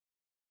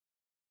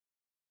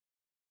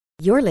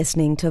You're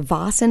listening to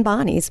Voss and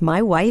Bonnie's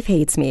My Wife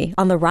Hates Me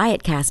on the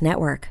Riotcast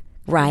Network.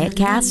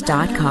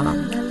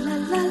 Riotcast.com.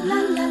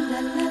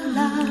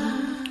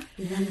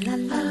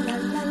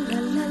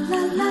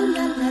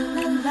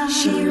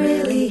 She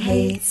really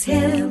hates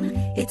him,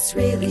 it's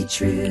really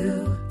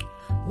true.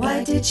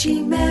 Why did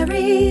she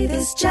marry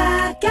this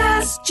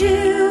jackass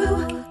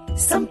Jew?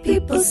 Some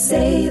people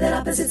say that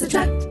opposites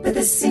attract, but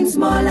this seems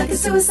more like a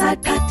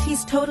suicide pact.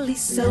 He's totally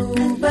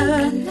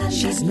sober,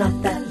 she's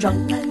not that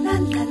drunk.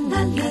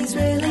 He's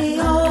really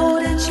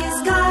old and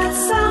she's got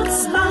some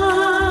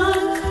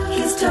spunk.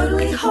 He's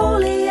totally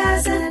holy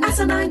as an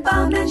asinine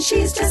bomb, and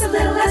she's just a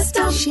little less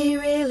dumb. She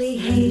really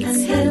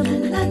hates him,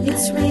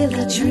 it's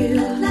really true.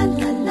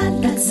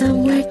 But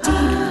somewhere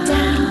deep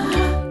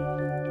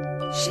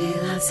down, she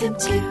loves him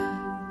too.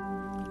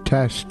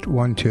 Test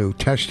 1 2.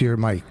 Test your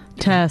mic.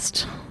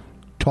 Test.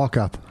 Talk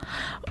up.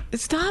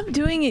 Stop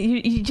doing it.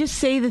 You just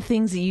say the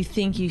things that you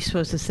think you're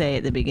supposed to say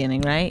at the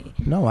beginning, right?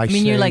 No, I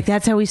mean, say, you're like,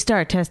 that's how we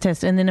start. Test,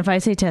 test. And then if I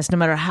say test, no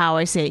matter how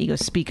I say it, you go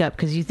speak up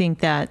because you think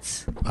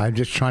that's I'm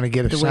just trying to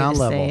get a the sound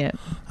way to level. say it.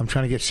 I'm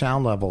trying to get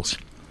sound levels.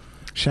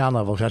 Sound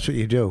levels. That's what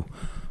you do.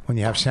 When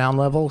you have sound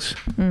levels,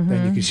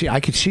 then you can see. I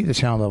could see the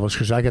sound levels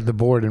because I got the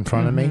board in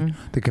front of me,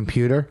 the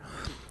computer.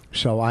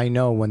 So I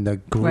know when the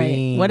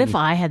green. Right. What if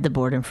I had the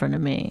board in front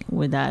of me?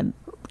 Would that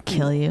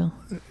kill you?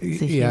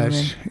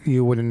 Yes,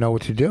 you wouldn't know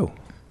what to do.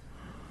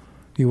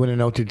 You wouldn't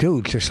know what to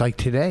do. Just like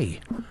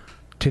today.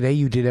 Today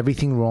you did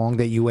everything wrong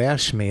that you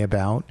asked me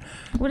about.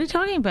 What are you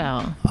talking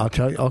about? I'll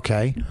tell you.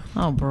 Okay.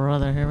 Oh,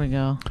 brother, here we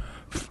go.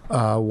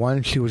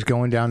 One, she was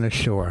going down the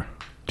shore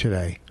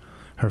today.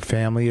 Her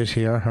family is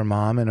here, her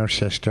mom and her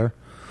sister.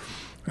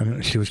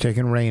 And she was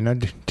taking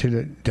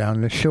Raina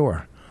down the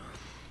shore.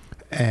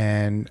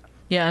 And...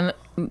 Yeah,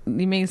 and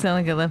you make it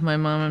sound like I left my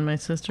mom and my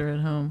sister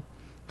at home.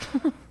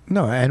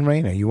 No, and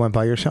Raina, you went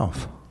by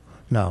yourself.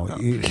 No,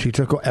 she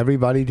took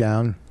everybody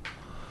down.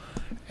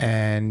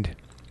 And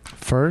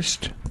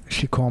first,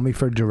 she called me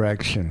for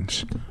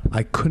directions.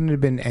 I couldn't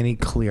have been any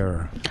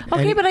clearer.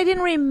 Okay, but I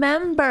didn't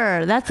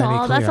remember. That's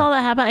all. That's all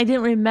that happened. I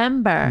didn't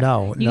remember.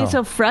 No, you get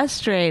so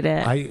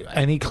frustrated.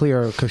 Any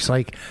clearer? Because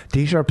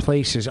these are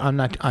places. I'm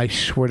not. I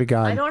swear to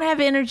God. I don't have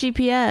inner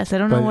GPS. I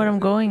don't know what I'm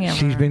going at.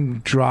 She's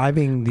been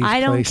driving these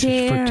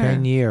places for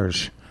 10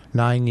 years,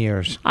 9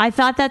 years. I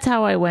thought that's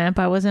how I went,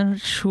 but I wasn't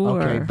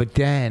sure. Okay, but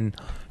then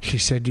she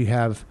said you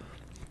have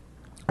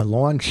a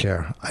lawn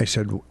chair. I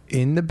said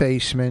in the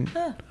basement.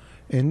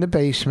 In the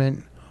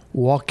basement.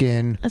 Walk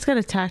in. It's got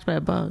attacked by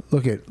a bug.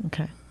 Look at.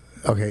 Okay.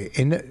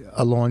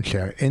 A lawn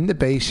chair in the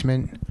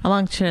basement. A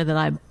lawn chair that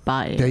I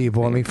bought. That you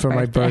bought me for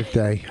my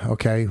birthday.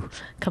 Okay.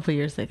 A couple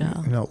years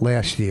ago. No,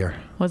 last year.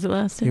 Was it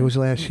last year? It was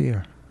last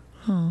year.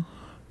 Oh.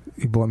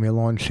 You bought me a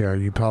lawn chair.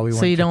 You probably.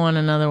 So you don't want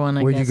another one?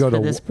 I guess for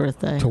this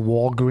birthday. To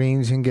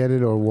Walgreens and get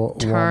it, or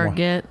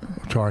Target.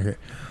 Target.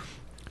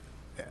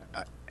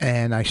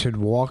 And I said,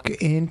 walk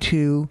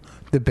into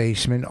the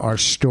basement, our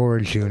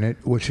storage unit,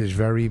 which is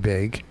very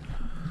big.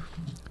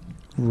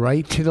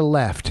 Right to the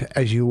left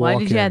as you walk in.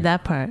 Why did you add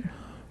that part?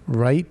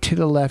 Right to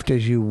the left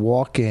as you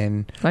walk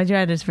in. Why'd you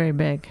add it's very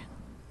big?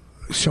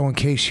 So in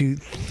case you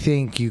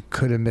think you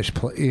could have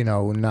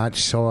not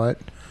saw it.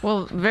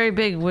 Well, very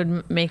big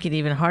would make it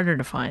even harder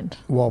to find.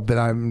 Well, but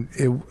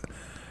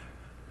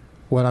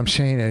what I'm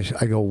saying is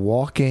I go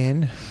walk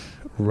in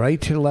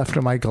right to the left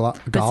of my golf.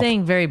 But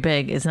saying very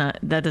big is not,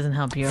 that doesn't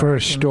help you. For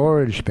a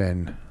storage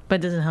bin. But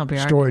it doesn't help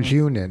your storage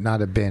argument. Unit,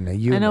 not a bin, a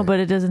unit. I know, but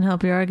it doesn't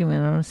help your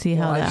argument. I don't see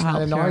how that helps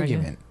not an your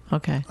argument.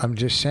 Okay. I'm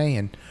just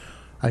saying.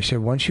 I said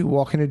once you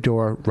walk in the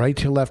door, right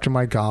to the left of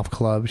my golf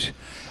clubs,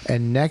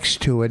 and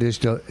next to it is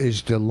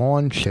the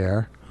lawn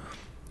chair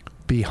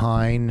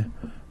behind,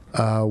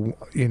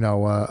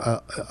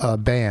 a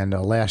band,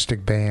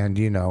 elastic band,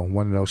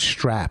 one of those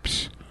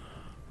straps.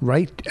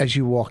 Right as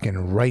you walk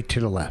in, right to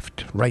the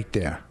left, right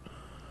there.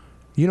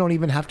 You don't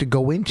even have to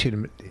go into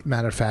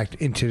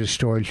the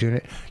storage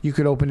unit. You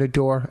could open the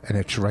door and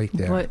it's right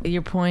there. What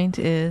your point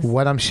is?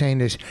 What I'm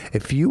saying is,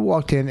 if you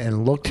walked in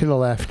and looked to the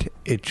left,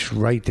 it's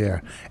right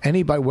there.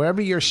 Anybody,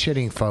 wherever you're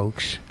sitting,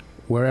 folks,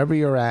 wherever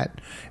you're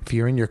at, if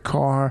you're in your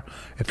car,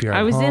 if you're at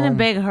I was home, in a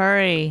big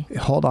hurry.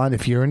 Hold on.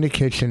 If you're in the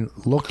kitchen,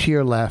 look to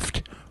your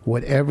left.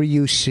 Whatever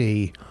you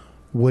see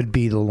would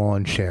be the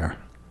lawn chair.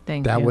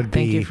 Thank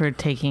you for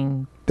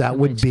taking that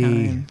would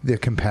be time. The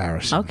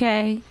comparison.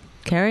 Okay.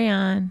 Carry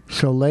on.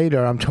 So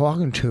later, I'm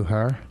talking to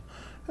her,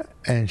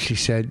 and she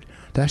said,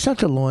 "That's not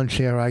the lawn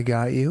chair I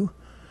got you.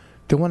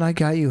 The one I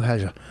got you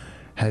has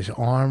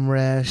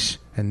armrests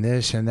and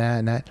this and that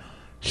and that."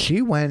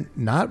 She went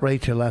not right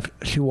to left.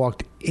 She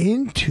walked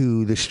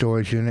into the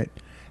storage unit,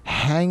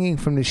 hanging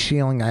from the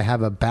ceiling. I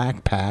have a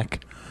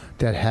backpack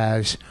that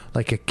has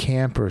like a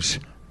camper's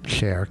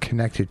chair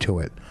connected to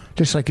it,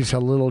 just like it's a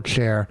little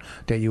chair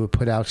that you would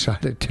put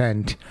outside a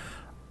tent.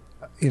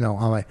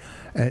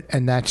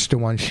 And that's the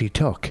one she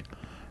took.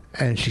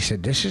 And she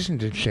said, "This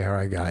isn't the chair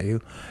I got you."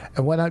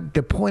 And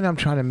the point I'm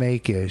trying to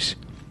make is,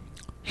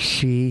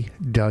 she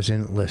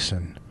doesn't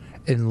listen.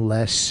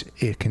 unless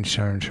it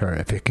concerns her.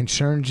 If it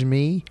concerns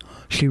me,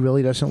 she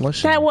really doesn't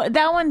listen.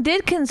 That one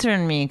did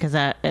concern me because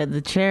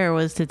the chair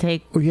was to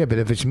take. Well, yeah, but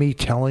if it's me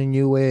telling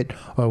you it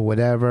or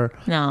whatever,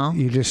 No.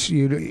 you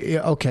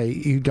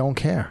don't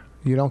care.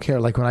 You don't care.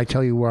 Like when I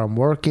tell you where I'm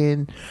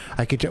working,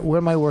 where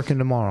am I working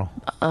tomorrow?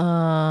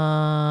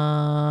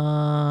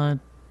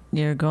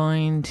 You're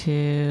going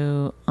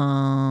to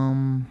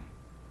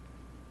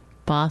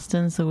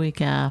Boston's the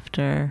week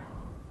after.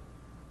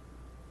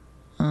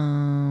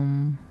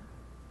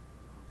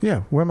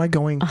 Yeah, where am I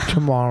going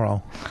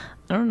tomorrow?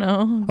 I don't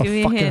know. Give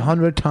me a a fucking hint.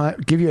 100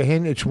 times. Give you a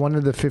hint. It's one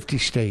of the 50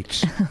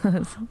 states.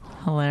 That's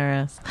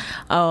hilarious.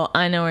 Oh,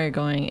 I know where you're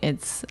going.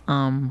 It's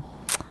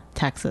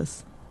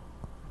Texas.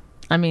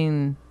 I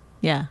mean,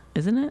 yeah,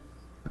 isn't it?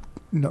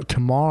 No,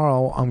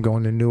 tomorrow I'm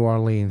going to New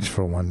Orleans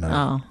for one night.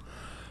 Oh,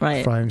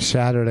 right. Friday,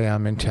 Saturday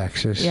I'm in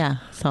Texas. Yeah.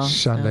 So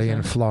Sunday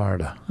in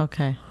Florida.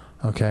 Okay.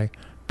 Okay.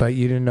 But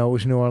you didn't know it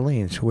was New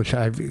Orleans, which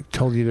I've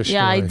told you the story.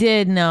 Yeah, I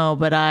did know,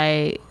 but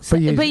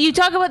But you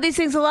talk about these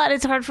things a lot.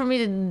 It's hard for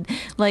me to,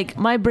 like,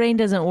 my brain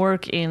doesn't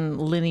work in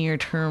linear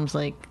terms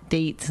like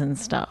dates and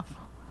stuff.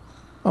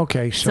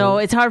 Okay, So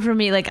it's hard for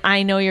me. Like,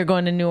 I know you're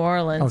going to New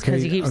Orleans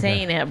because you keep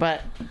saying it,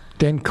 but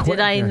then did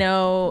I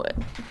know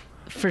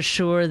for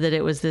sure that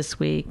it was this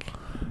week?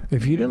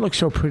 If you didn't look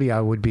so pretty,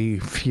 I would be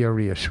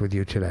furious with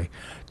you today.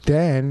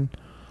 Then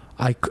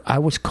I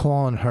was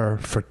calling her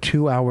for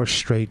 2 hours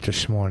straight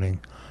this morning.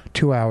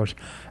 2 hours,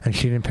 and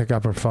she didn't pick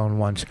up her phone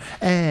once.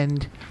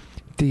 And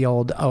the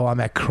old, I'm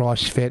at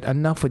CrossFit.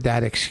 Enough with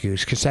that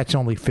excuse, because that's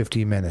only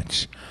 50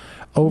 minutes.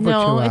 Over 2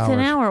 hours. No, it's an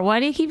hour. Why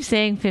do you keep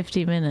saying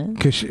 50 minutes?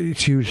 Because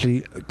it's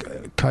usually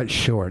cut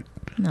short.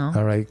 No.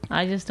 All right.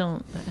 I just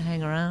don't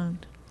hang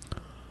around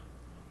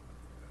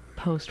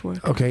post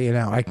work. Okay,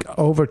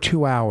 over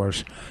 2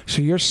 hours.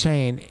 So you're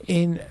saying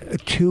in a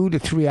 2 to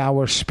 3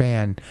 hour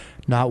span,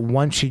 not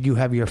once should you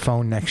have your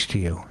phone next to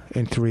you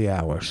in 3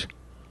 hours?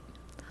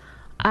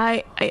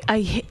 I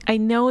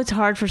know it's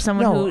hard for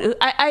someone who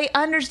I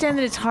understand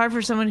that it's hard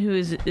for someone who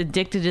is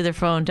addicted to their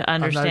phone to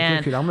understand. I'm not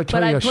addicted. I'm gonna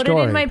tell you a put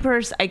story. it in my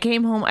purse. I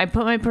came home. I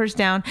put my purse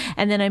down,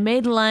 and then I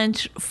made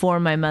lunch for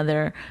my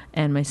mother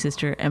and my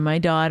sister and my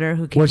daughter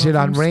who came. Was home it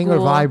on from ring or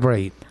school.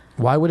 vibrate?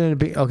 Why wouldn't it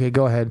be? Okay,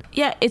 go ahead.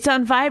 Yeah, it's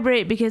on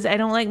vibrate because I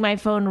don't like my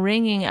phone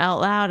ringing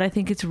out loud. I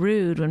think it's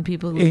rude when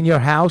people. In your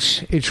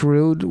house, it's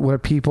rude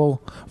where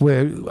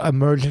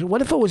emergency.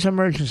 What if it was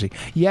emergency?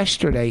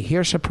 Yesterday,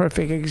 here's a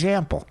perfect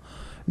example.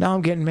 Now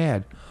I'm getting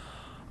mad.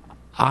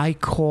 I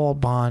call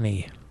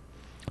Bonnie.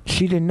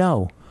 She didn't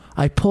know.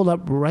 I pulled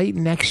up right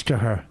next to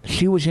her.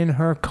 She was in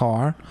her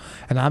car,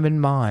 and I'm in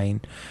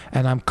mine.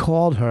 And I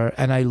called her,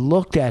 and I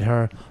looked at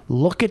her,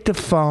 look at the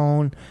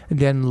phone, and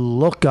then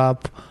look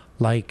up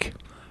like,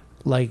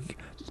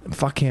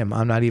 fuck him.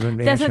 I'm not even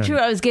That's answering. not true.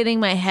 I was getting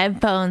my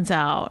headphones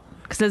out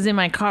because I was in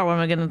my car. When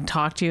am I going to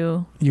talk to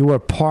you? You were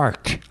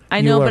parked.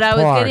 I know, but I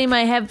was getting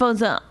my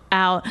headphones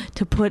out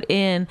to put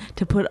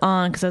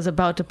on because I was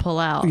about to pull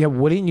out. Yeah,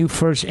 wouldn't you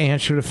first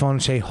answer the phone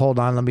and say, "Hold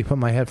on, let me put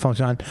my headphones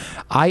on"?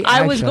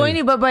 I was going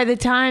to, but by the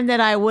time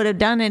that I would have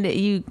done it,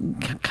 you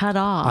cut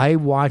off. I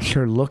watched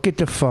her look at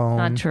the phone.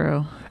 Not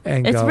true.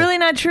 And it's go, really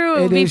not true.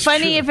 It would be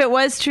funny true. if it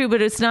was true,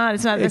 but it's not.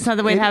 That's not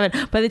the way it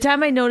happened. By the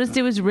time I noticed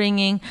it was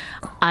ringing,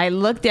 I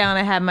looked down.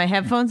 I had my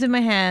headphones in my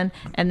hand,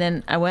 and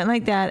then I went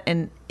like that,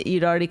 and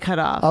you'd already cut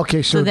off.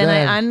 Okay, so then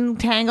then I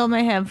untangled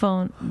my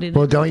headphone.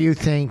 Well, don't you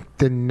think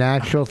the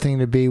natural thing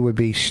to be would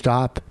be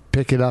stop,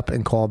 pick it up,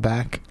 and call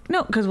back?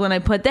 No, because when I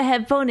put the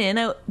headphone in,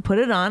 I put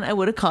it on, I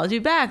would have called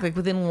you back like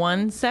within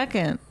 1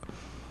 second.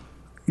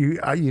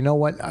 You know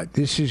what? I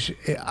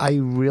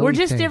really. We're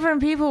just think,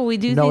 different people. We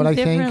do you know things what I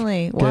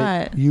differently. Think?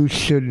 That What? you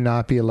should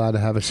not be allowed to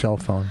have a cell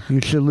phone. You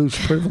should lose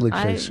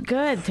privileges.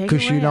 Good. Take it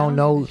Because away. you don't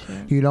know. give a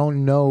shit. You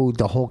don't know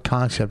the whole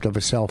concept of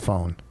a cell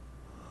phone.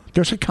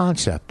 There's a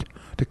concept.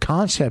 The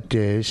concept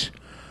is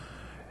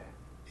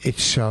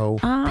it's so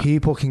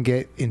people can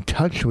get in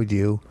touch with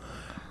you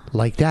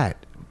like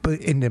that,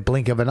 but in the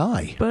blink of an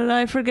eye. But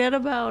I forget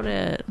about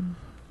it.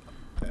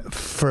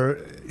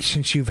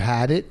 Since you've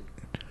had it,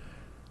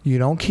 you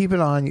don't keep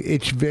it on.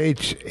 It's.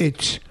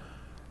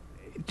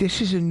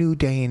 This is a new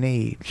day and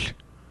age.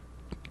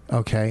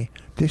 Okay,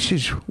 this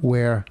is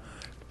where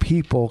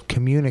people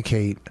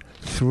communicate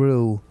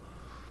through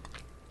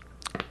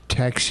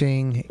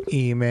texting,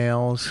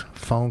 emails,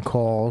 phone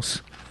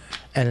calls,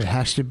 and it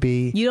has to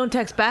be. You don't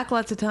text back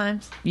lots of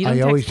times. You don't I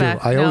text always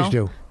back. do. I always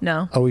do.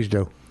 No. Always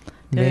do.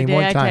 The other Name day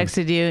one I time.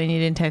 texted you and you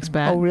didn't text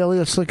back. Oh, really?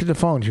 Let's look at the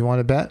phones. You want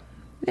to bet?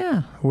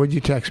 Yeah. What'd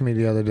you text me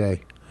the other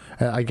day?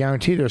 I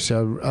guarantee there's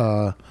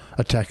a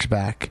text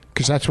back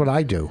because that's what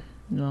I do.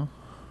 No.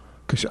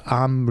 Because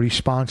I'm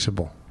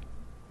responsible.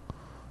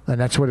 And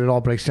that's what it all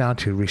breaks down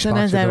to,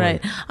 responsibility. Sometimes I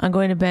write, I'm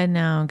going to bed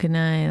now. Good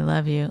night. I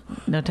love you.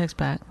 No text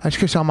back. That's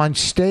because I'm on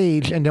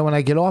stage, and then when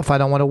I get off, I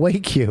don't want to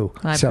wake you.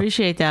 I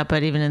appreciate that,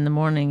 but even in the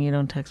morning, you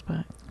don't text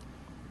back.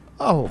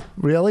 Oh,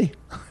 really?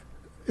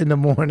 In the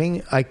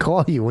morning, I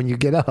call you when you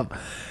get up.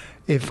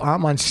 if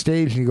I'm on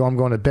stage and you go, I'm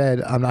going to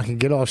bed, I'm not going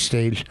to get off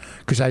stage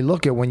because I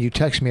look at when you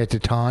text me at the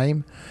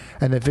time,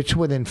 and if it's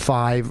within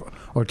 5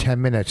 or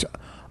 10 minutes,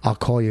 I'll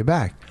call you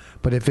back.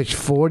 But if it's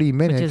 40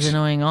 minutes... Which is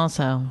annoying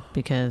also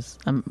because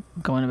I'm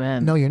going to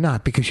bed. No, you're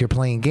not, because you're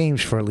playing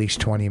games for at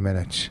least 20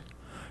 minutes.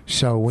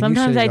 So when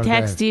sometimes you say I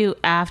text you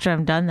after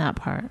I'm done that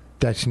part.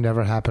 That's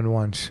never happened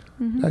once.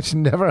 Mm-hmm. That's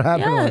never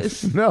happened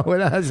once. No,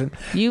 it hasn't.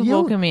 You've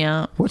woken me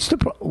up. What's the...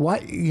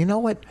 What? You know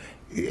what?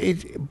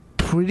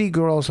 Pretty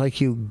girls like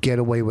you get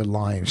away with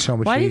lying so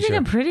much easier. Why do you think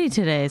I'm pretty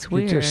today? It's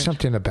weird. There's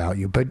something about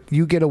you, but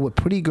you get away.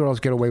 Pretty girls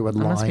get away with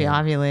lying. I must be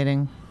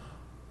ovulating.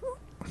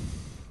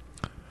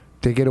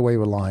 They get away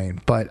with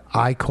lying, but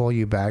I call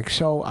you back.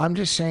 So I'm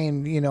just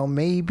saying,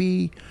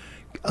 maybe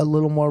a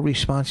little more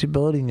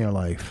responsibility in your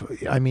life.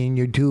 I mean,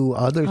 you do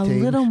other things.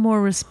 A little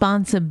more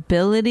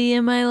responsibility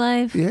in my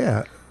life?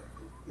 Yeah.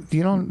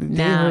 You don't.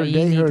 Now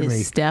you need to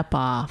step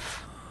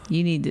off.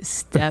 You need to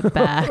step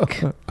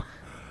back.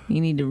 You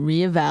need to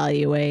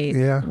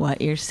reevaluate what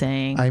you're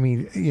saying. I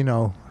mean,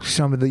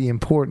 some of the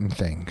important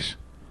things.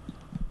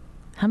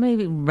 How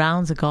many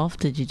rounds of golf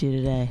did you do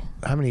today?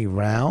 How many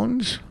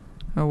rounds?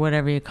 Or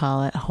whatever you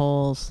call it.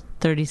 Holes.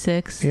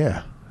 36?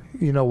 Yeah.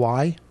 You know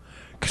why?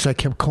 Because I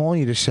kept calling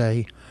you to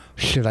say,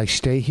 should I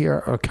stay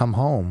here or come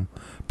home?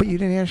 But you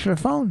didn't answer the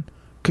phone.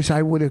 Because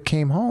I would have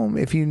came home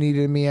if you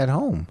needed me at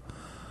home.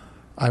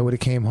 I would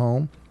have came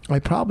home. I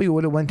probably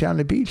would have went down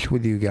the beach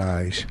with you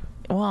guys.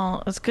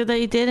 Well, it's good that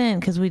you didn't,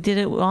 because we did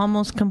it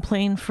almost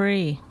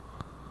complaint-free.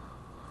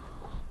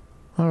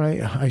 All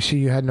right. I see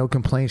you had no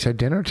complaints at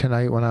dinner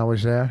tonight when I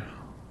was there.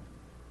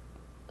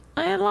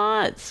 I had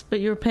lots, but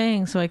you were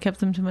paying, so I kept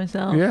them to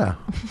myself. Yeah.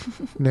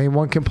 Name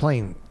one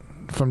complaint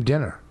from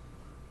dinner.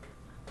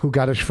 Who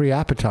got us free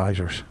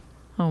appetizers?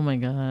 Oh, my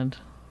God.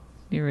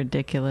 You're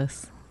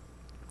ridiculous.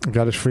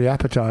 Got us free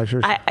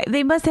appetizers.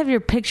 They must have your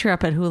picture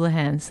up at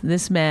Houlihan's.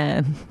 This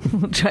man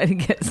will try to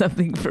get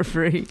something for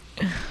free.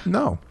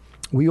 No.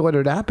 We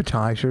ordered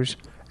appetizers,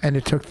 and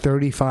it took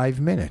 35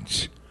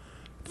 minutes.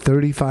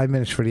 35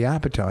 minutes for the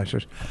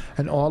appetizers.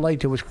 And all I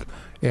did was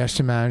ask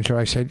the manager,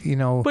 I said,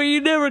 But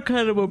you never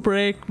cut him a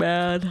break,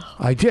 man.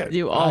 I did.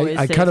 You always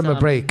I say cut him something. a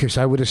break because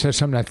I would have said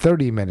something at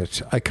 30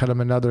 minutes. I cut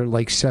him another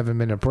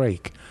 7-minute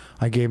break.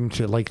 I gave him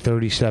to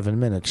 37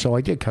 minutes. So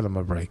I did cut him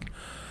a break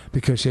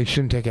because they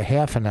shouldn't take a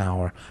half an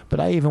hour. But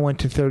I even went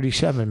to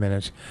 37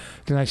 minutes.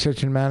 Then I said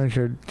to the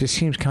manager, this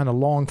seems kind of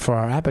long for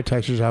our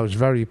appetizers. I was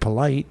very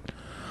polite.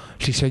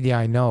 She said, yeah,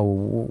 I know.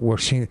 We're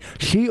seeing.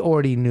 She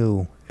already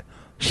knew.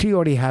 She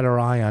already had her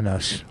eye on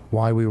us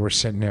why we were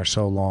sitting there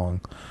so long,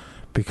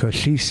 because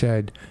she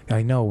said,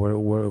 I know,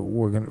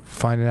 we're going to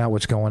find out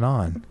what's going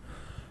on.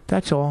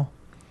 That's all.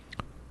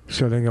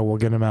 So they go, we'll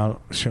get him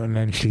out. So, and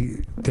then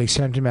they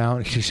sent him out,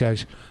 and she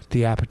says,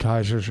 the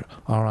appetizers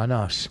are on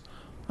us.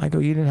 I go,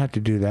 you didn't have to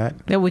do that.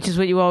 Yeah, which is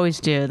what you always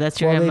do. That's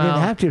your MO. Well, they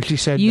didn't have to. She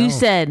said you no.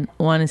 said,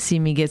 want to see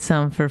me get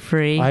some for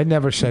free? I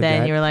never said that.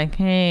 Then you were like,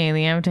 hey,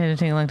 the appetizer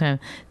taking a long time.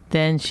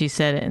 Then she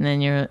said it, and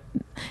then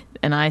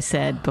and I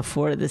said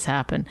before this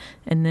happened,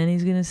 and then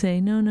he's going to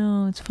say,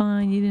 no, it's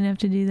fine. You didn't have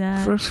to do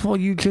that. First of all,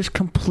 you just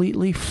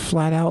completely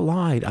flat out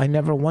lied. I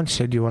never once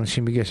said you want to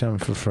see me get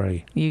something for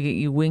free.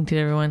 You winked at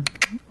everyone.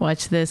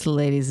 Watch this,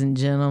 ladies and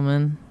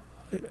gentlemen.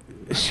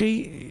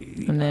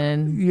 See, and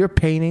then you're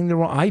painting the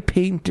wrong. I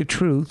paint the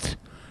truth.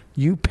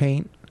 You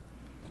paint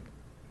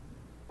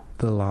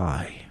the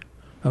lie.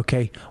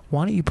 Okay?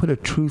 Why don't you put a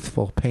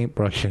truthful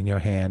paintbrush in your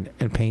hand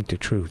and paint the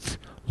truth?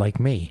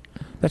 Like me.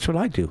 That's what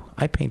I do.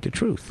 I paint the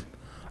truth.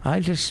 I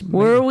just...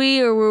 Were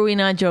we or were we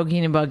not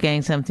joking about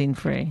getting something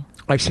free?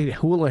 I say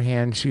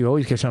Houlihan's, you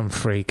always get something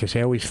free because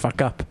they always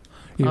fuck up.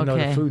 Even though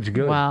the food's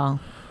good. Wow.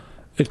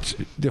 It's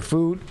the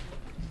food...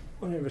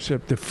 Let me have a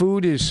sip. The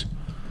food is...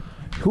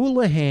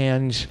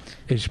 Houlihan's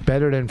is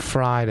better than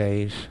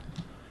Fridays.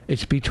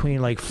 It's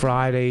between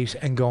Fridays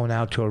and going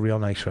out to a real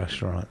nice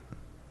restaurant.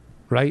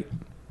 Right?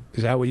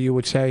 Is that what you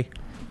would say?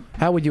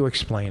 How would you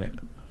explain it?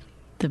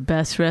 The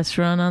best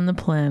restaurant on the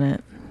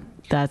planet.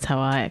 That's how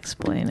I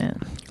explain it.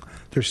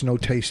 There's no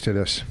taste to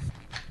this.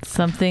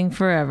 Something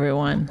for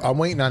everyone. I'm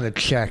waiting on a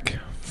check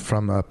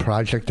from a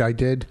project I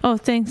did. Oh,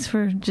 thanks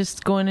for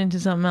just going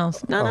into something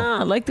else. No,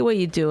 I like the way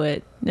you do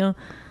it. No,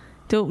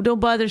 don't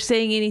bother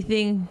saying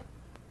anything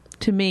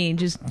to me.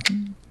 Just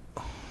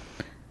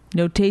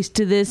no taste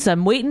to this.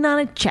 I'm waiting on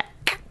a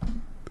check.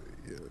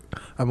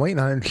 I'm waiting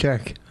on a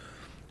check.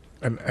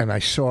 And I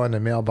saw in the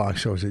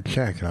mailbox there was a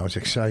check, and I was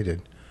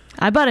excited.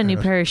 I bought a new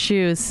pair of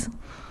shoes.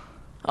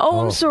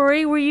 Oh, I'm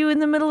sorry. Were you in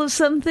the middle of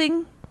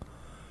something?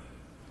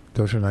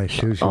 Those are nice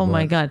shoes. Oh,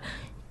 my God.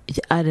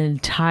 An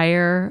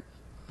entire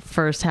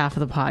first half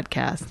of the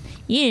podcast.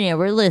 You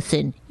never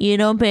listen. You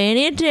don't pay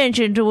any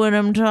attention to when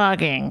I'm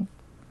talking.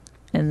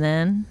 And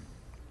then,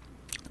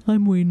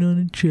 I'm waiting on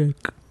a check.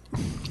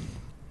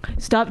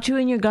 Stop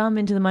chewing your gum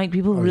into the mic.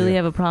 People really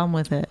have a problem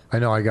with it. I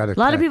know. I got it. A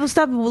lot of people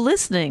stop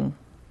listening.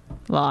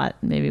 A lot.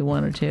 Maybe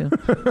one or two.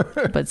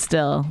 But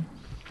still,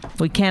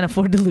 we can't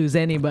afford to lose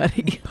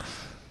anybody.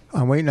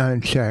 I'm waiting on a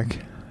check,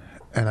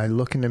 and I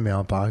look in the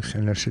mailbox,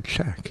 and there's a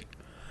check.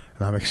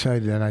 And I'm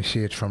excited, and I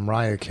see it's from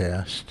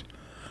Riotcast.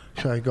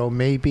 So I go,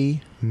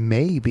 maybe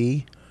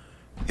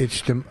it's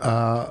from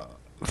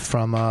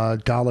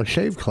Dollar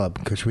Shave Club,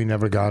 because we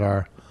never got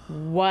our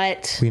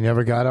What?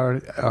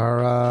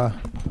 our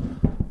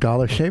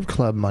Dollar Shave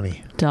Club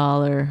money.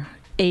 Dollar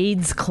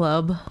AIDS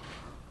Club.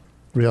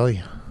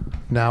 Really?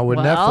 Now we're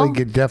Well-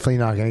 definitely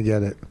not going to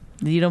get it.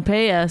 You don't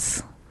pay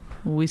us.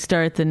 We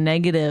start the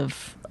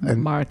negative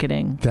And-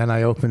 marketing. Then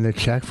I opened the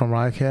check from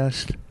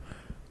Riotcast,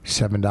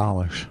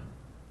 $7.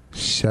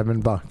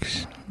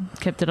 $7.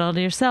 Kept it all to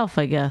yourself,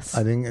 I guess.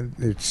 I think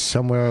it's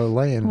somewhere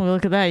laying. Well,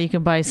 look at that. You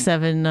can buy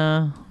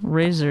 7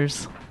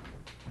 razors.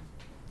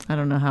 I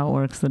don't know how it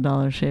works, the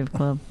Dollar Shave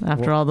Club.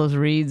 After Well- all those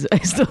reads, I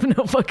still have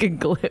no fucking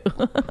clue.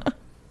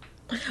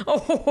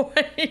 Oh,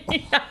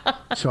 yeah.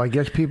 So I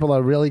guess people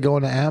are really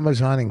going to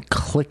Amazon and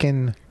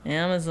clicking.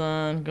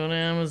 Amazon. Go to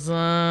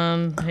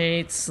Amazon.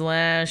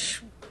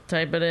 /.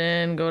 Type it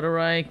in. Go to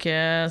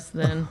Riotcast.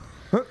 Then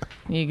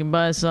you can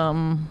buy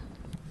something.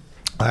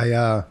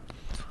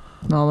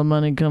 All the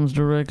money comes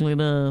directly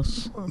to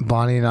us.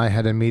 Bonnie and I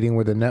had a meeting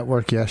with the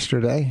network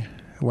yesterday.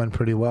 It went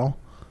pretty well.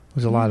 It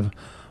was a lot of.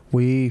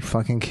 We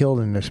fucking killed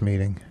in this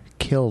meeting.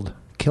 Killed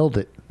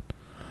it.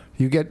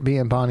 You get me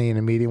and Bonnie in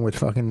a meeting with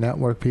fucking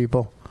network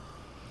people.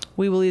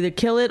 We will either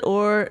kill it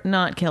or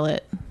not kill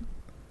it.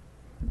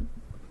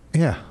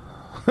 Yeah.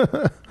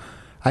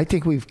 I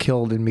think we've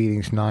killed in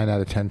meetings 9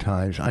 out of 10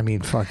 times. I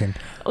mean, fucking.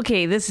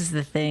 Okay, this is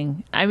the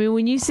thing. I mean,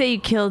 when you say you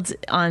killed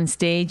on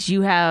stage,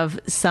 you have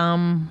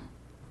some,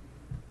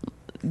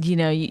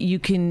 you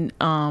can,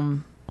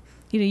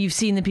 you've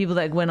seen the people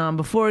that went on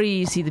before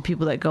you see the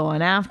people that go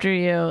on after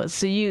you.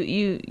 So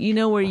you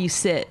know where you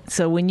sit.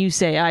 So when you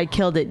say I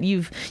killed it,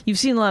 you've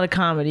seen a lot of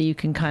comedy. You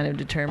can kind of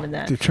determine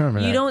that.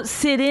 You don't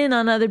sit in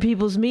on other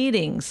people's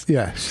meetings.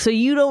 Yes. So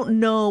you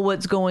don't know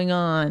what's going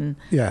on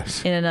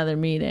Yes. in another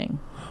meeting.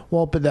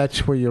 Well, but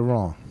that's where you're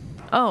wrong.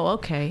 Oh,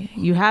 okay.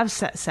 You have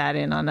sat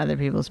in on other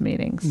people's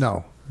meetings.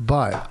 No,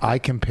 but I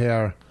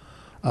compare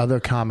other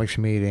comics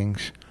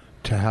meetings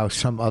to how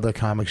some other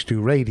comics do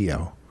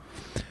radio.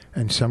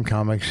 And some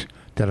comics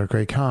that are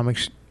great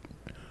comics.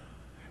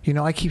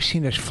 I keep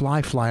seeing this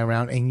fly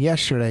around. And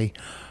yesterday,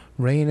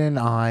 Raina and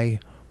I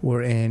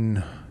were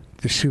in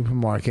the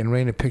supermarket. And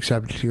Raina picks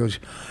up, she goes,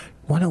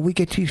 why don't we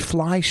get these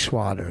fly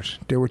swatters?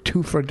 They were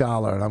 2 for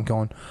 $1. And I'm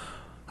going,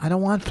 I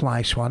don't want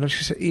fly swatters.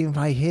 She said, even if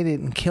I hit it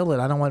and kill it,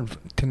 I don't want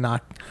to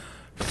knock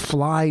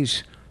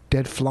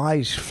dead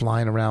flies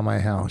flying around my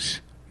house.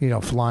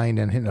 Flying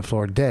and hitting the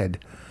floor dead.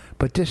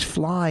 But this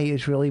fly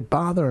is really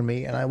bothering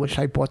me, and I wish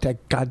I bought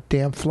that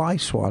goddamn fly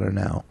swatter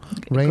now.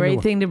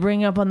 Great thing to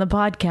bring up on the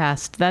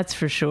podcast, that's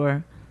for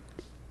sure.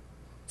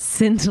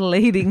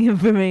 Scintillating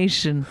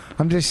information.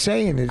 I'm just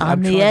saying.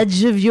 On the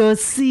edge of your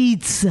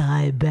seats,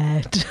 I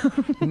bet.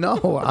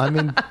 No, I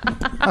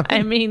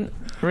mean,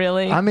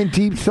 really? I'm in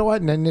deep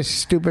thought, and then this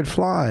stupid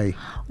fly.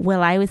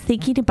 Well, I was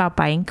thinking about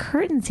buying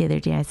curtains the other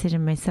day. I said to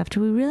myself, do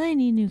we really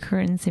need new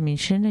curtains? I mean,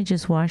 shouldn't I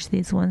just wash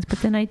these ones?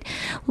 But then I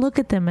look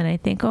at them and I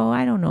think, oh,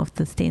 I don't know if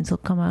the stains will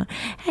come out.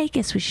 I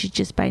guess we should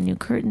just buy new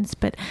curtains,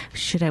 but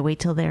should I wait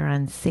till they're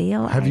on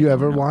sale? Have you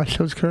ever washed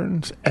those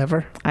curtains?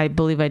 Ever? I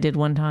believe I did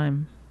one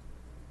time.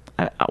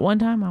 One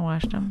time I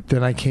washed them.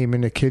 Then I came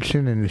in the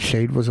kitchen and the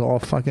shade was all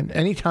fucking...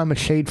 Anytime a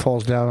shade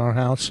falls down in our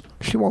house,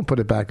 she won't put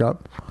it back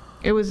up.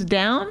 It was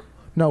down?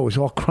 No, it was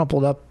all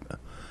crumpled up.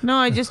 No,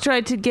 I just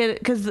tried to get it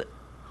because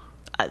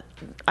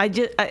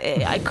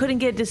I couldn't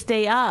get it to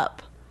stay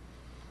up.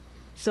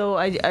 So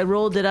I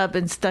rolled it up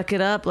and stuck it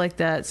up like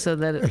that so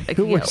that I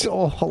could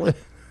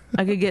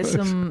get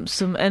some.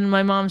 And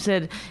my mom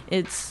said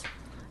it's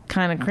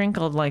kind of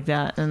crinkled like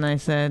that, and I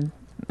said,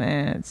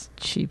 it's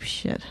cheap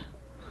shit.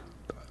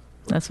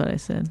 That's what I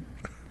said.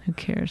 Who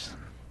cares?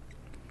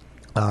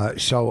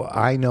 So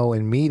I know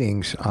in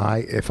meetings,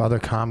 if other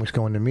comics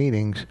go into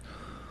meetings,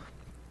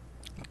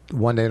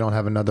 one, they don't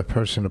have another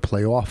person to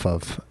play off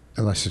of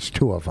unless it's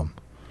 2 of them.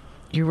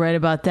 You're right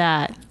about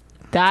that.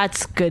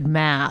 That's good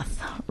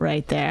math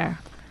right there.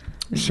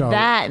 So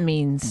that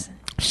means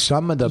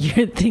some of the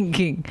you're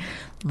thinking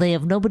they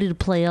have nobody to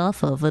play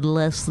off of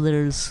unless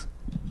there's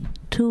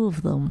 2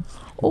 of them.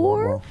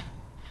 Or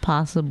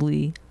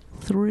possibly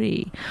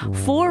 3.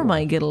 4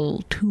 might get a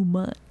little too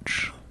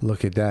much.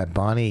 Look at that.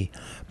 Bonnie's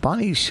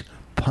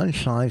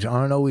punchlines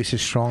aren't always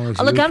as strong as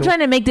Look, usual. I'm trying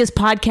to make this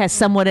podcast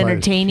somewhat But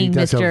entertaining, she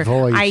does a Mr.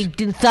 voice. I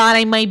thought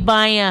I might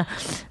buy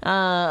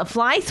a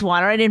fly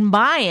swatter. I didn't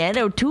buy it.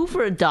 Or 2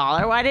 for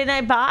 $1. Why didn't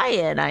I buy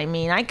it? I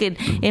mean, I could,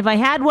 if I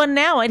had one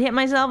now, I'd hit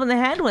myself in the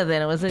head with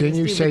it. It was a Didn't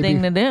you stupid say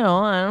thing to do.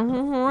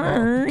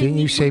 Didn't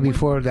you say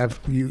before that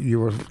you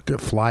were the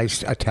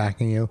flies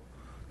attacking you?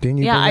 Didn't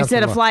you? Yeah, bring I up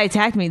said the- a fly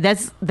attacked me.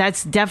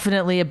 That's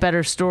definitely a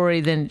better story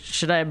than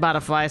should I have bought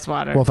a fly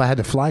swatter. Well, if I had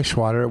the fly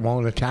swatter, it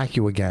won't attack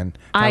you again.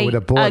 If I I would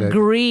have bought it.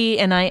 agree,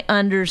 and I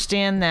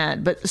understand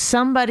that, but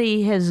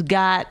somebody has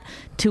got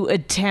to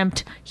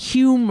attempt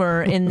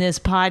humor in this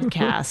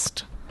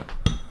podcast.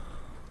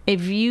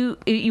 If you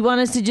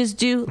want us to just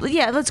do,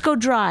 let's go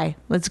dry.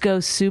 Let's go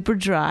super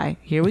dry.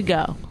 Here we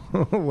go.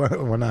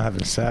 We're not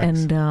having sex.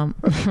 And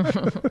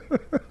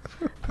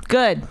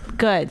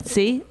good.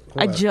 See,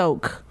 What? a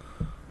joke.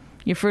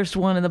 Your first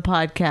one in the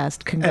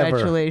podcast.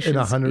 Congratulations.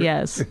 Ever in 100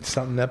 yes,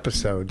 something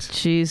episodes.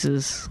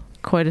 Jesus,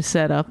 quite a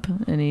setup.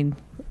 And he, You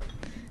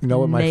know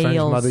what my friend's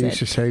nails mother it. used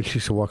to say? She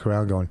used to walk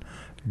around going,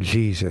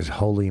 Jesus,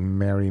 Holy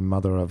Mary,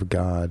 Mother of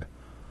God.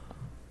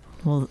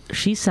 well,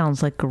 she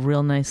sounds like a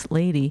real nice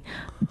lady.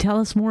 Tell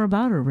us more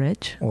about her,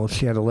 Rich. Well,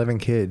 she had 11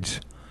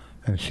 kids,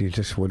 and she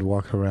just would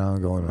walk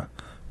around going,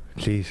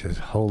 Jesus,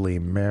 Holy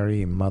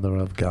Mary, Mother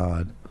of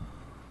God.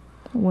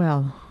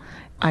 Well,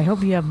 I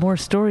hope you have more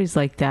stories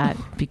like that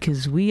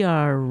because we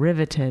are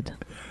riveted.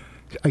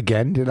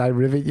 Again, did I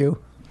rivet you?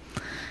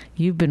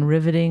 You've been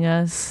riveting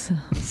us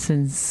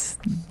since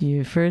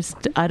you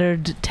first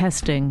uttered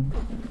testing.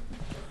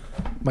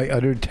 My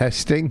utter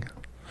testing?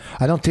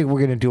 I don't think we're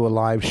going to do a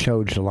live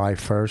show July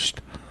 1st.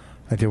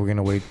 I think we're going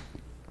to wait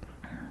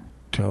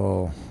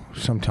till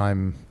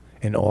sometime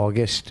in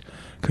August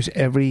because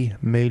every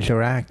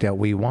major act that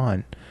we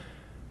want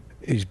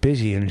is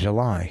busy in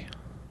July.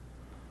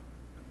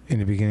 In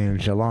the beginning of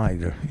July,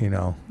 you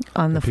know.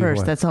 On the people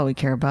first, are- that's all we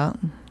care about.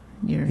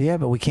 You're Yeah,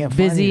 but we can't find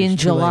busy it. in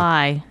It's too late.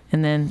 July,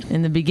 and then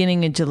in the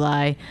beginning of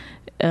July,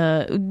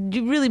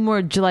 really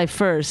more July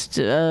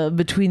 1st,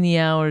 between the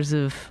hours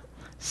of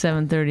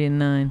 7:30 and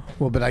 9.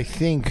 Well, but I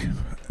think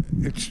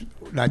it's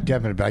not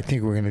definite, but I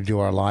think we're going to do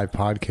our live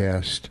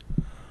podcast.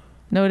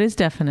 No, it is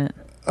definite.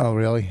 Oh,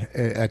 really?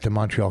 At the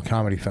Montreal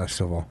Comedy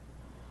Festival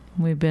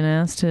We've been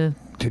asked to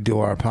to do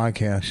our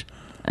podcast.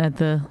 at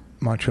the.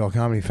 Montreal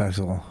Comedy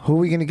Festival. Who are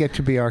we going to get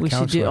to be our We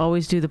counselor? should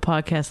always do the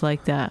podcast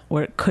like that,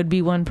 where it could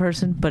be one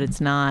person, but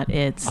it's not.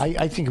 It's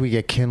I think we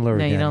get Kindler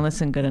no, again. you don't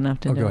listen good enough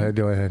to Oh, know.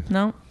 go ahead.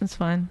 No, it's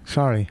fine.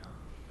 Sorry.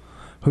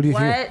 Who do you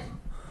think?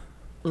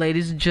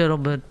 Ladies and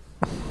gentlemen,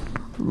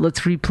 let's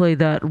replay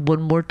that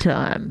one more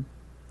time.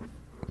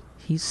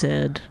 He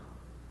said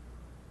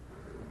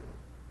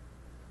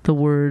the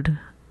word.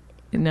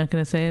 You're not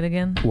going to say it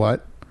again?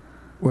 What?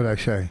 What did I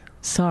say?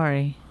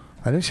 Sorry.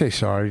 I didn't say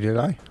sorry, did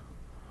I?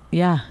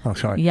 Yeah. Oh,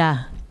 sorry.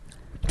 Yeah,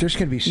 There's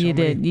going to be so you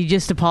many. did. You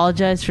just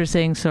apologized for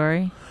saying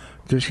sorry?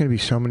 There's going to be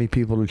so many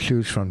people to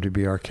choose from to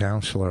be our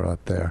counselor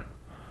up there.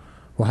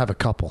 We'll have a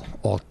couple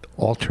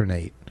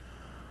alternate.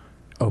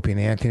 Opie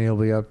and Anthony will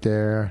be up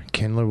there.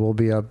 Kindler will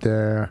be up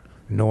there.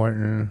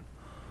 Norton.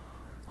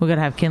 We're going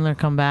to have Kindler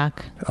come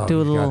back, Oh,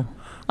 do a you little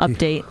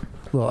update.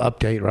 Little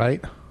update,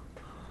 right?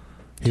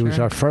 He was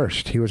Sure. our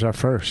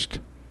first.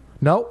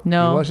 No,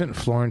 No. he wasn't.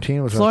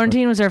 Florentine was.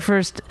 Florentine was our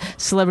first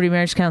celebrity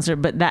marriage counselor,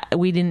 but that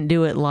we didn't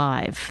do it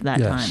live that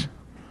Yes. time,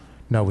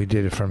 No, we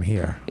did it from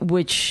here.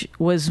 which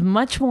was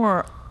much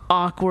more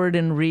awkward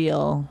and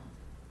real.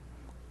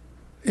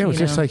 It was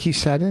You just know. like he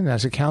sat in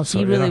as a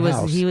counselor. He really in our was.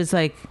 house. He was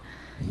like,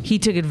 he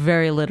took it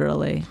very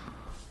literally.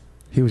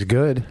 He was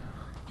good.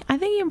 I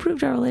think he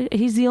improved our relationship.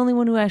 He's the only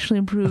one who actually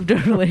improved our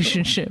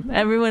relationship.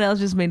 Everyone else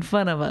just made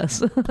fun of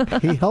us.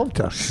 He helped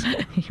us.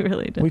 He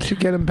really did. We should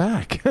get him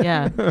back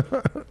Yeah,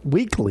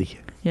 weekly.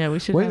 yeah. We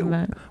should Wait, have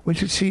that. We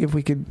should see if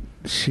we could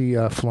see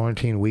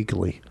Florentine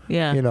weekly.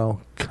 Yeah, You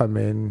know, come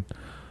in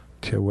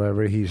to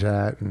wherever he's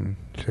at and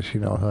just,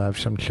 he'll have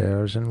some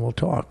chairs and we'll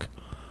talk.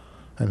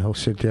 And he'll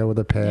sit there with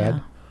a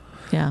pad.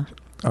 yeah.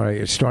 All right,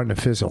 it's starting to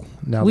fizzle.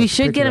 Now We let's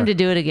should pick get it him up. to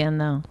do it again,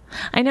 though.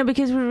 I know,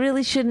 because we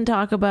really shouldn't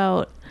talk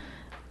about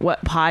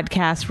what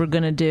podcast we're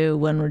going to do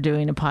when we're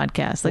doing a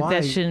podcast. Like, Why?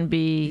 that shouldn't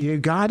be. You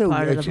got to.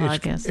 part of the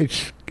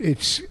podcast.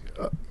 It's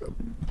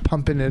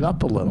pumping it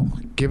up a little.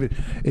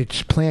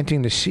 It's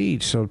planting the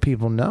seeds so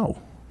people know,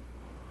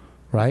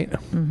 right?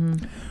 Mm-hmm.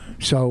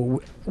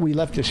 So we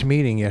left this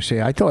meeting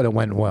yesterday. I thought it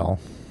went well.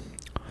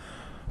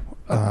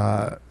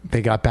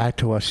 They got back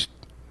to us,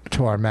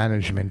 to our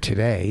management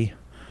today,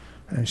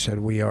 and said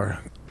we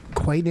are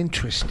quite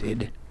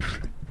interested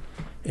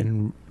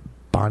in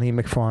Bonnie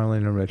McFarlane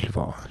and Rich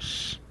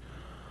Voss.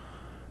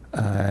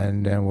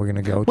 And then we're going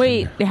to go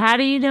Wait, to... how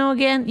do you know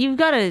again? You've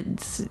got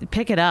to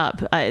pick it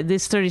up.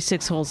 This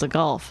 36 holes of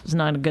golf is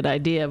not a good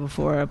idea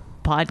before a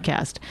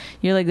podcast.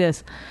 You're like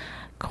this,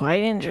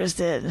 quite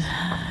interested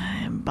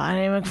in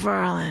Bonnie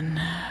McFarlane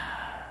and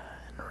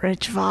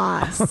Rich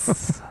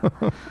Voss.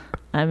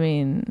 I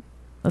mean,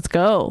 let's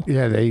go.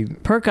 Yeah,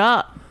 Perk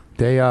up.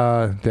 they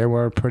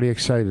were pretty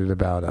excited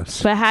about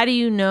us. But how do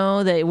you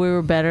know that we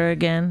were better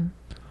again?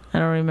 I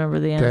don't remember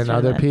the answer. Than to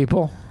other that.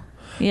 people?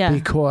 Yeah.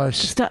 Because...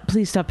 Stop!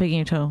 Please stop picking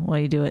your toe while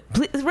you do it.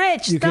 Please,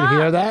 Rich, You stop. can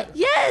hear that?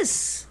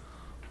 Yes.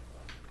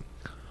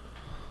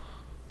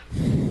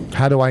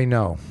 How do I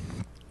know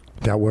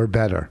that we're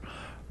better?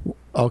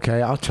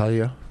 Okay, I'll tell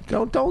you.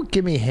 Don't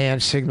give me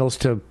hand signals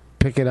to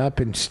pick it up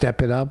and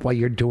step it up while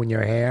you're doing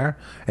your hair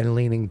and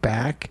leaning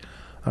back.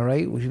 All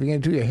right? If you're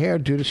going to do your hair,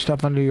 do the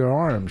stuff under your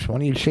arms. Why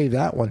don't you shave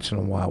that once in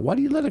a while? Why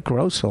do you let it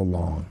grow so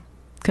long?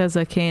 Because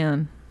I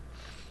can.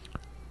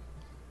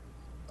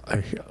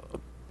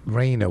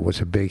 Raina was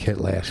a big hit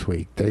last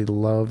week. They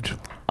loved...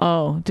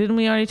 Oh, didn't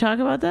we already talk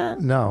about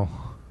that? No.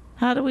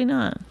 How do we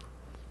not?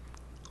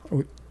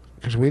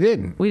 Because we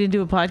didn't. We didn't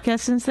do a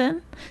podcast since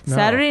then. No.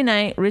 Saturday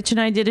night, Rich and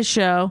I did a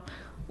show.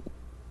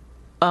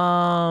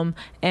 And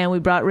we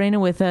brought Raina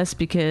with us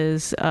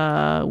because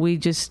we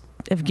just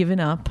have given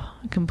up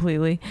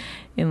completely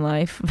in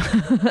life.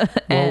 Well,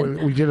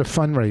 And we did a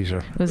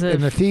fundraiser it was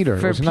in the theater.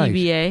 for It was nice.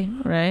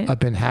 PBA, right?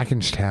 Up in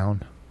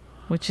Hackenstown,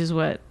 Which is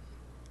what?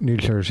 New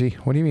Jersey.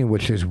 What do you mean,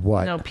 which is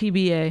what? No,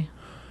 PBA.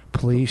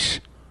 Police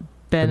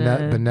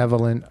Bene-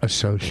 Benevolent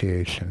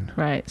Association.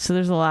 Right. So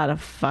there's a lot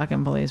of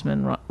fucking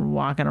policemen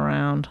walking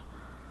around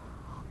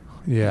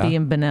Yeah.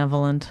 being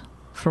benevolent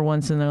for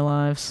once in their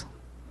lives.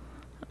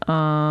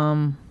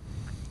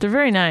 They're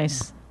very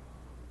nice.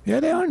 Yeah,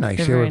 they are nice.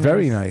 They're They were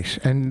very very nice.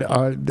 And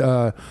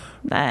the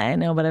I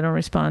know, but I don't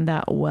respond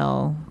that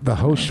well.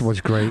 host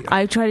was great.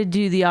 I try to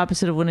do the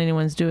opposite of what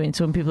anyone's doing.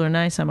 So when people are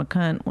nice, I'm a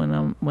cunt.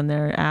 When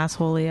they're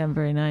assholey, I'm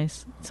very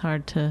nice. It's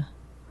hard to.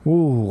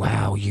 Ooh,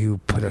 wow, you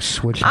put a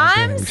switch on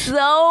I'm things.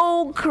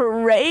 so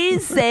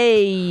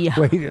crazy.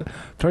 Wait,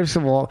 first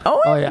of all,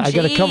 Oh, yeah, I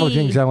got a couple of gee.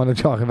 things I want to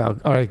talk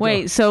about. All right, go.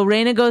 Wait, so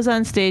Raina goes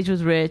on stage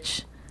with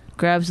Rich,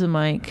 grabs the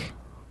mic.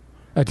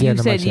 At the end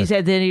of my You set. said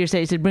at the end of your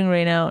set, you said, bring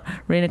Raina out.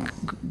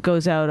 Raina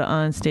goes out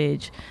on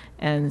stage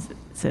and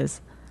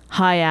says,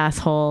 hi,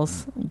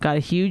 assholes. Got a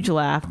huge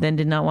laugh, then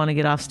did not want to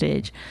get off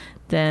stage.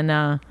 Then,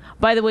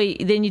 by the way,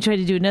 then you tried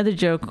to do another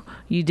joke.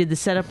 You did the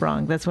setup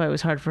wrong. That's why it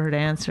was hard for her to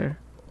answer.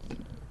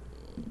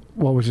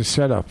 What was the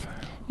setup?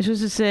 You're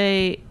supposed to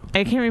say,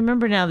 I can't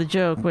remember now the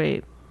joke.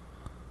 Wait,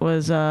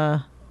 was,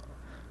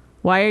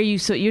 why are you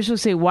so, you're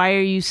supposed to say, why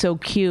are you so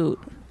cute?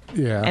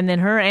 Yeah. And then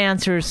her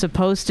answer is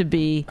supposed to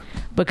be,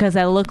 because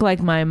I look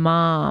like my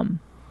mom.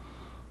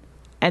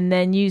 And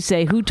then you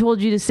say, who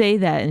told you to say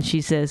that? And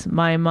she says,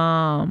 my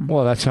mom.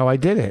 Well, that's how I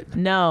did it.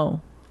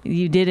 No,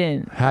 you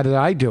didn't. How did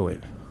I do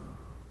it?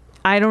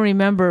 I don't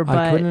remember,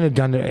 I couldn't but have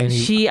done it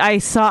any. I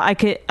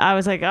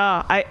was like,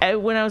 oh, I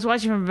when I was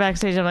watching from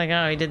backstage, I'm like,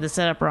 oh, he did the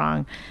setup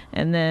wrong.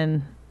 And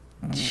then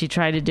she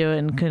tried to do it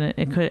and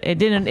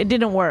it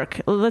didn't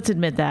work. Let's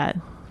admit that.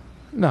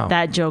 No.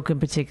 That joke in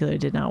particular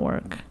did not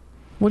work.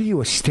 What are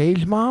you, a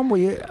stage mom? Were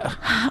you?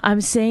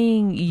 I'm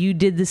saying you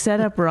did the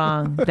setup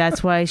wrong.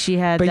 That's why she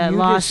had But that you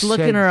lost just look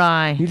said- in her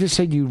eye. You just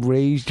said you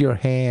raised your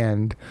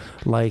hand,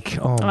 like,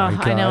 oh my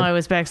god. I know. I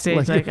was backstage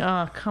Like- like,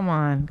 oh, come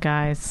on,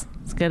 guys.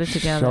 Let's get it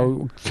together.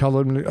 So tell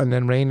them, and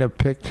then Raina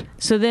picked.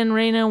 So then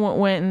Raina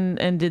went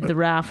and did the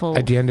raffle.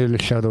 At the end of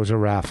the show, there was a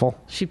raffle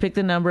She picked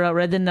the number out,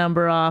 read the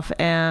number off,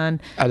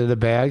 and out of the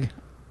bag.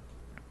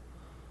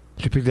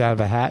 She picked it out of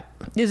a hat.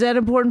 is that an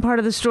important part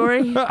of the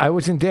story? I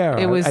wasn't there.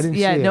 It was I didn't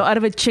see it. out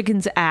of a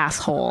chicken's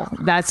asshole.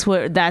 That's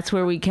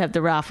where we kept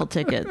the raffle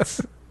tickets.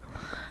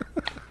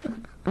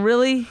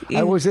 Really?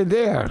 I wasn't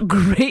there.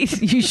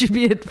 Great. You should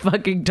be a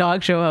fucking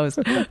talk show host.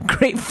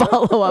 Great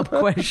follow-up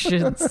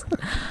questions.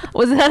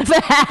 Was that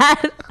a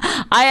hat?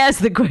 I ask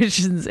the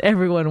questions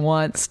everyone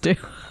wants to.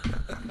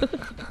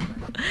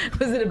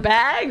 Was it a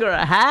bag or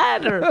a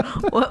hat or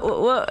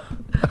what?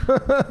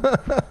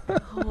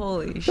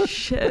 Holy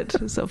shit.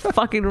 It's a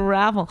fucking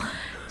raffle.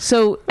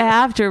 So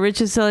after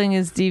Rich is selling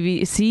his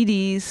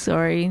CDs,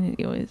 sorry,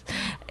 he always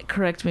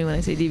correct me when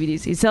I say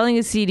DVDs. He's selling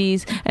his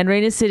CDs, and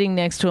Raina's sitting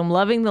next to him,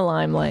 loving the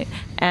limelight.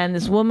 And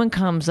this woman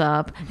comes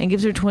up and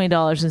gives her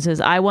 $20 and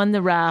says, I won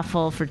the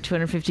raffle for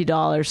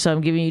 $250, so I'm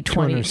giving you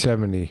 20.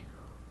 270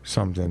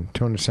 something.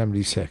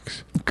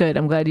 276. Good.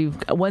 I'm glad you.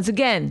 Once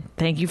again,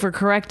 thank you for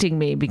correcting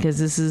me, because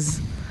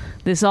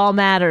this all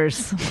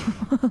matters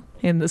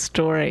in the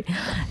story.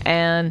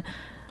 And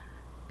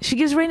she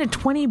gives Raina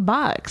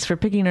 $20 for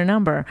picking her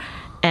number,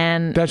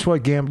 and That's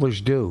what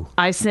gamblers do.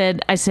 I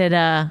said,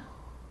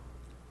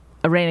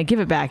 Raina, give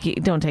it back.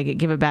 Don't take it.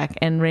 Give it back.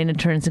 And Raina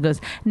turns and goes,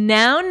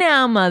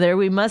 now, mother,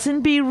 we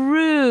mustn't be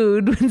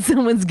rude when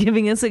someone's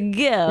giving us a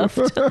gift.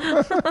 So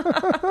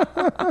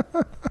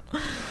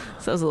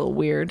that was a little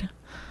weird.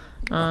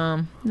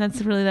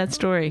 That's really that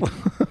story.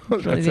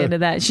 That's really the end of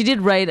that. She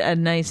did write a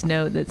nice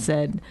note that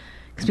said,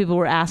 because people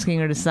were asking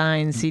her to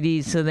sign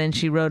CDs, so then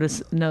she wrote a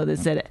note that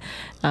said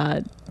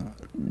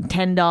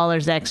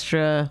 $10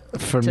 extra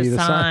For me to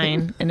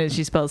sign. and then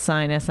she spelled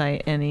sign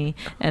SINE,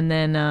 and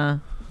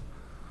then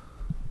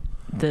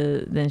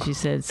then she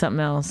said something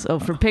else. Oh,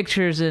 for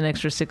pictures, an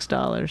extra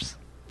 $6.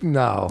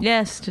 No.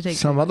 Yes, to take.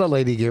 Some other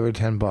lady gave her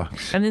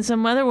 $10. And then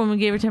some other woman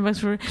gave her $10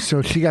 for.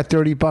 So she got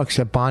 $30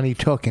 that Bonnie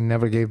took and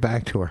never gave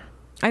back to her.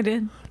 I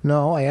did.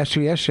 No, I asked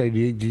her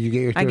yesterday. Did you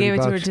get your $30? I gave it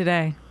to her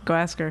today. Go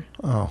ask her.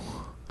 Oh.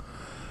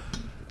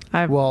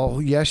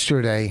 Well,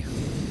 yesterday,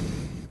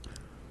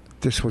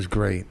 this was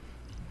great.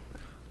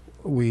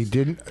 We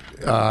did.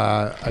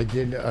 I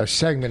did a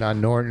segment on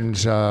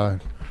Norton's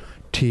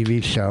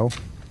TV show,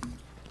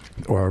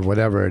 or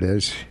whatever it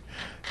is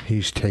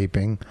he's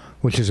taping,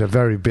 which is a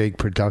very big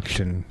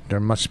production. There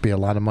must be a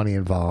lot of money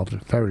involved.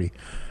 Very,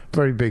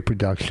 very big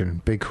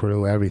production, big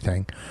crew,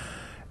 everything.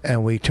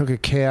 And we took a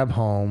cab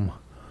home.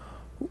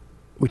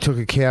 We took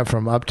a cab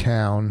from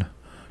Uptown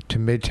to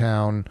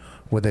Midtown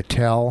with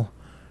Attell.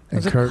 It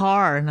was a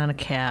car, not a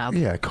cab.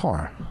 Yeah, a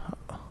car.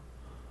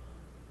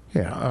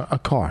 Yeah, a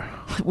car.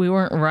 We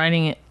weren't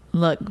riding it.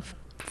 Look,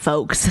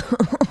 folks,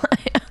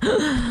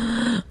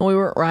 We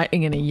weren't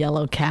riding in a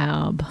yellow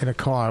cab. In a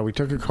car. We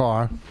took a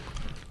car,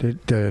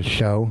 the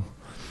show,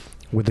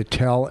 with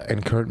Attell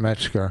and Kurt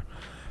Metzger.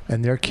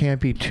 And there can't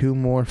be two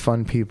more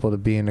fun people to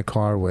be in the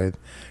car with.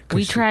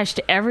 We trashed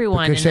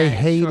everyone because in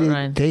that short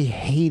run. they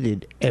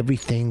hated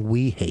everything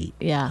we hate.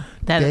 Yeah.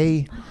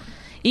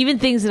 Even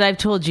things that I've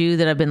told you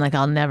that I've been like,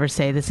 I'll never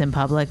say this in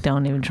public.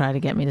 Don't even try to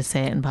get me to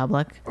say it in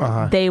public.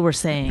 They were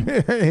saying.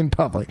 In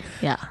public.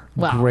 Yeah.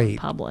 Well, great. In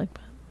public.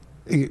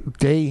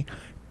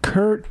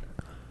 Kurt,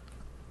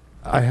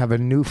 I have a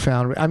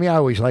newfound, I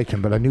always liked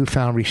him, but a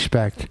newfound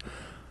respect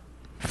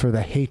for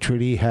the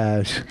hatred he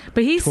has.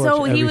 But he was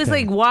like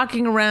everything.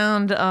 walking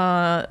around,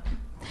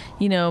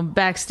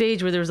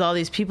 backstage where there was all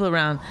these people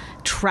around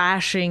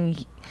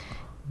trashing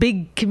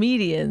big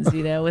comedians,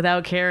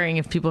 without caring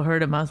if people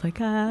heard him. I was like,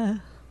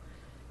 Not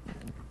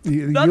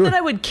that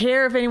I would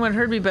care if anyone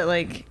heard me, but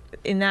like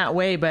in that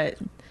way, but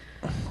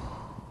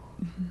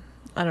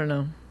I don't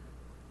know.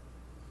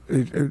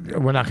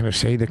 We're not going to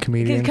say the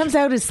comedians. It comes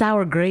out as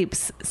sour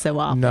grapes so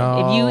often.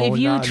 No, if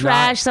you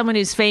trash someone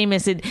who's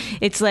famous,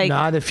 it's like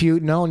not if you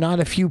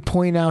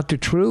point out the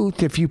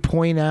truth. If you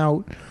point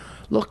out,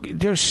 look,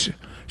 there's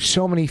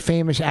so many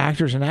famous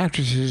actors and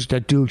actresses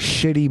that do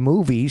shitty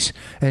movies,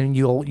 and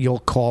you'll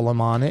call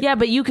them on it. Yeah,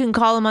 but you can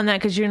call them on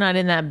that because you're not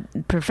in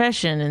that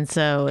profession, and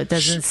so it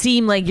doesn't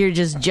seem like you're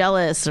just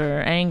jealous or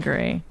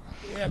angry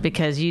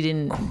because you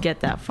didn't get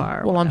that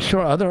far. Well, I'm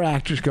sure other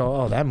actors go,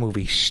 "Oh, that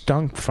movie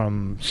stunk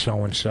from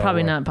so and so."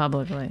 Probably not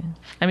publicly.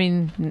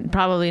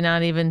 Probably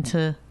not even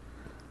to.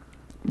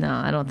 No,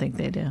 I don't think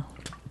they do.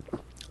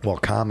 Well,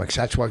 comics.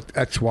 That's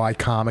why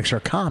comics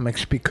are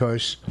comics,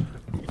 because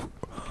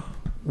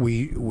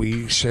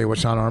we say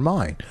what's on our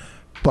mind.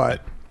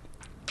 But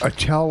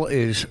Attell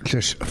is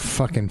just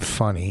fucking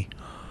funny.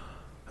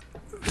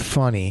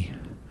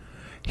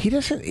 He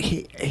doesn't.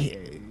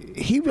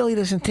 He really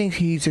doesn't think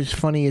he's as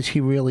funny as he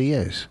really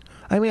is.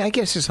 I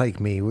guess it's like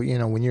me,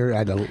 when you're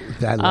at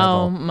that level.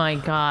 Oh my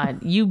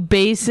God! You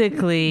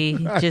basically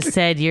just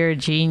said you're a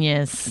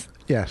genius.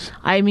 Yes.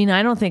 I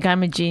don't think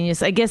I'm a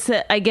genius. I guess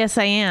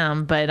I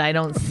am, but I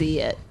don't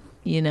see it.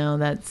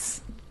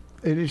 That's.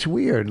 It is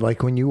weird.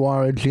 Like when you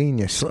are a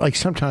genius, like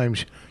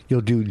sometimes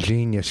you'll do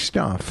genius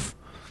stuff.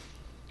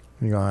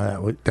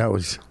 That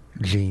was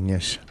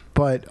genius.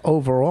 But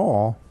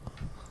overall,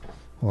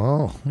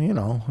 well,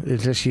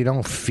 it's just you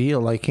don't feel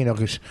like,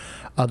 because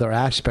other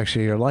aspects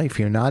of your life,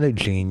 you're not a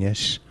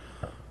genius.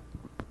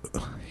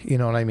 You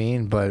know what I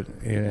mean? But,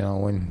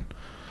 when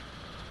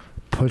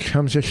push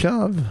comes to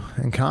shove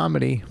in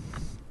comedy,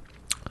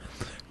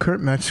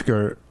 Kurt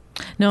Metzger.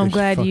 No, I'm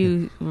glad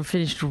you were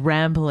finished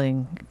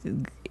rambling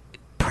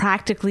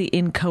practically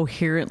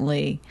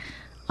incoherently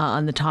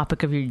on the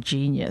topic of your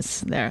genius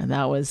there.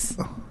 That was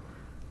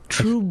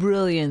true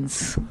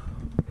brilliance.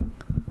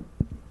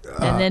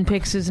 And then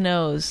picks his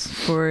nose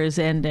for his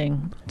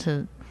ending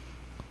to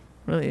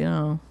really,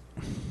 I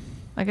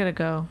gotta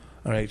go.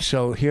 All right,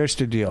 so here's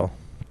the deal.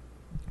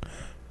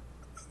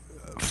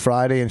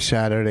 Friday and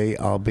Saturday,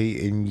 I'll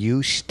be in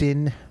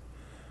Houston,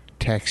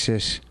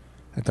 Texas,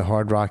 at the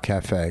Hard Rock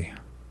Cafe.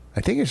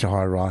 I think it's a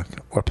Hard Rock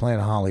or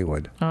Planet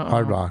Hollywood.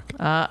 Hard Rock.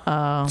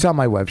 It's on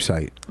my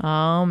website.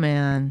 Oh,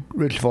 man.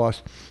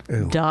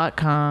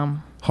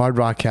 RichVoss.com. Hard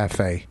Rock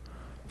Cafe.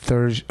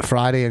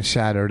 Friday and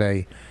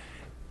Saturday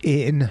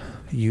in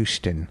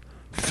Houston.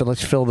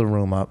 Let's fill the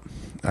room up.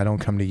 I don't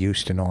come to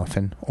Houston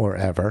often or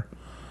ever.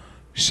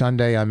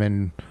 Sunday, I'm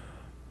in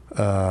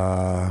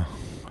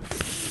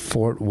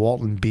Fort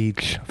Walton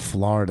Beach,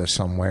 Florida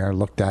somewhere.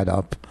 Look that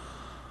up.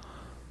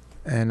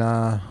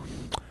 And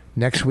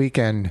next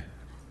weekend,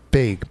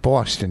 big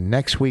Boston.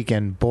 Next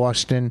weekend,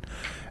 Boston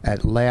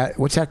at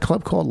what's that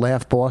club called?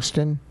 Laugh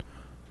Boston?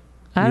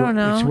 I don't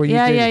know.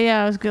 Yeah.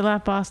 It was good.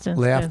 Laugh Boston.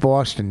 Laugh good.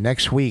 Boston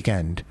next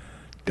weekend,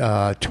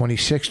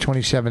 26,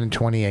 27, and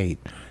 28.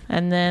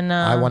 And then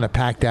I want to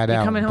pack that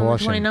out. Coming home on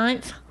the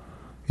 29th?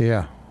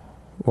 Yeah.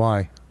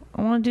 Why?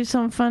 I want to do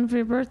something fun for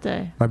your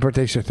birthday. My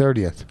birthday's the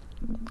 30th.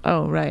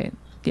 Oh, right.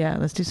 Yeah,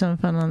 let's do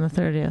something fun on the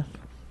 30th.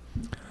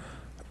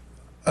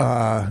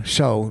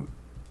 So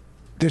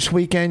this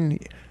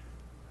weekend,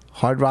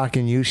 Hard Rock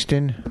in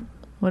Houston.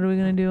 What are we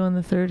going to do on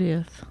the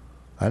 30th?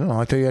 I don't know.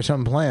 I thought you had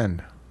something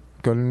planned.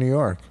 Go to New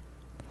York.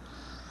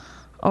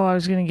 Oh, I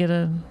was going to get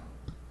a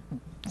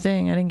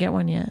thing. I didn't get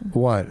one yet.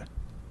 What?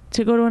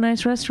 To go to a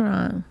nice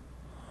restaurant.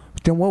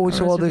 Then what was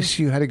all this?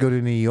 You had to go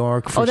to New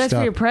York for that's stuff.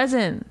 for your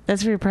present.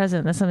 That's for your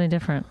present. That's something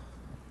different.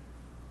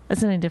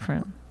 That's a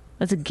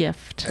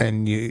gift.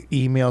 And you,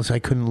 emails I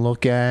couldn't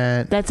look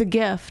at. That's a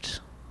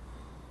gift.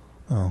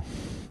 Oh.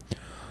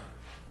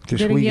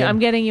 I'm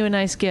getting you a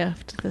nice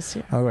gift this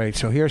year. All right,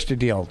 so here's the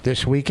deal.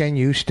 This weekend,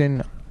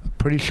 Houston,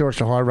 pretty sure it's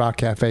the Hard Rock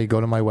Cafe. Go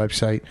to my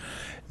website.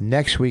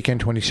 Next weekend,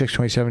 26,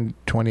 27,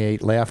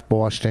 28, Laugh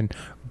Boston.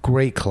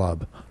 Great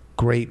club.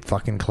 Great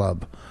fucking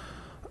club.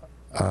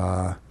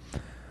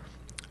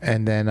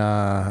 And then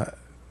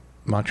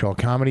Montreal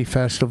Comedy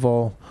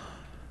Festival.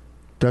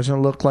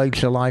 Doesn't look like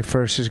July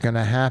 1st is going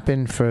to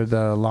happen for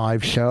the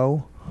live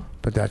show.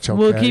 but that's okay.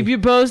 We'll keep you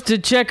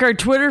posted. Check our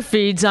Twitter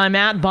feeds. I'm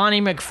at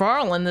Bonnie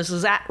McFarlane. This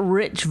is at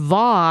Rich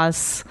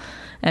Voss.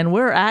 And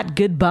we're at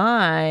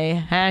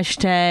goodbye.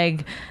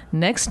 Hashtag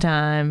next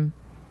time.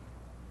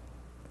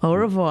 Au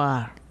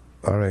revoir.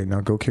 All right, now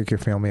go kick your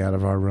family out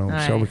of our room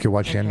so we can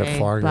watch the end of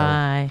Fargo.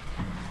 Bye.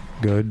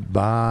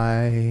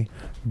 Goodbye.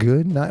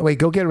 Good night. Wait,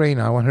 go get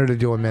Raina. I want her to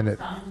do a minute.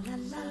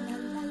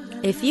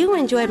 If you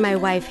enjoyed My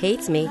Wife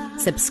Hates Me,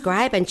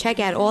 subscribe and check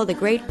out all the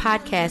great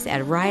podcasts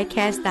at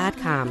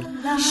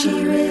riotcast.com. She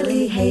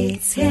really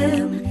hates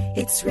him,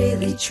 it's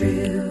really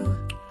true.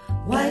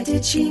 Why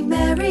did she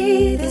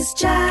marry this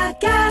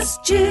jackass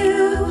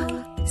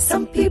Jew?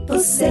 Some people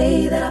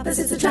say that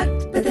opposites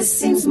attract, but this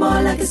seems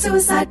more like a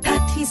suicide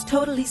pact. He's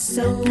totally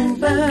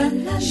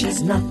sober,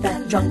 she's not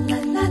that drunk.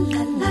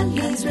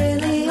 He's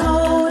really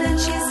old and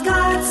she's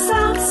got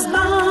some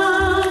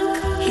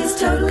spunk. He's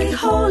totally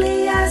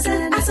holy as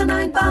an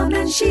asinine bomb,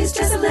 and she's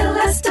just a little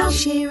less dumb.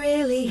 She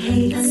really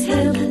hates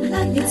him,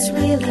 it's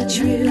really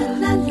true.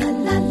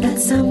 But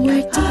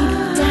somewhere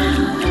deep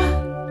down,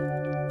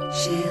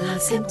 she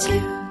loves him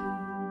too.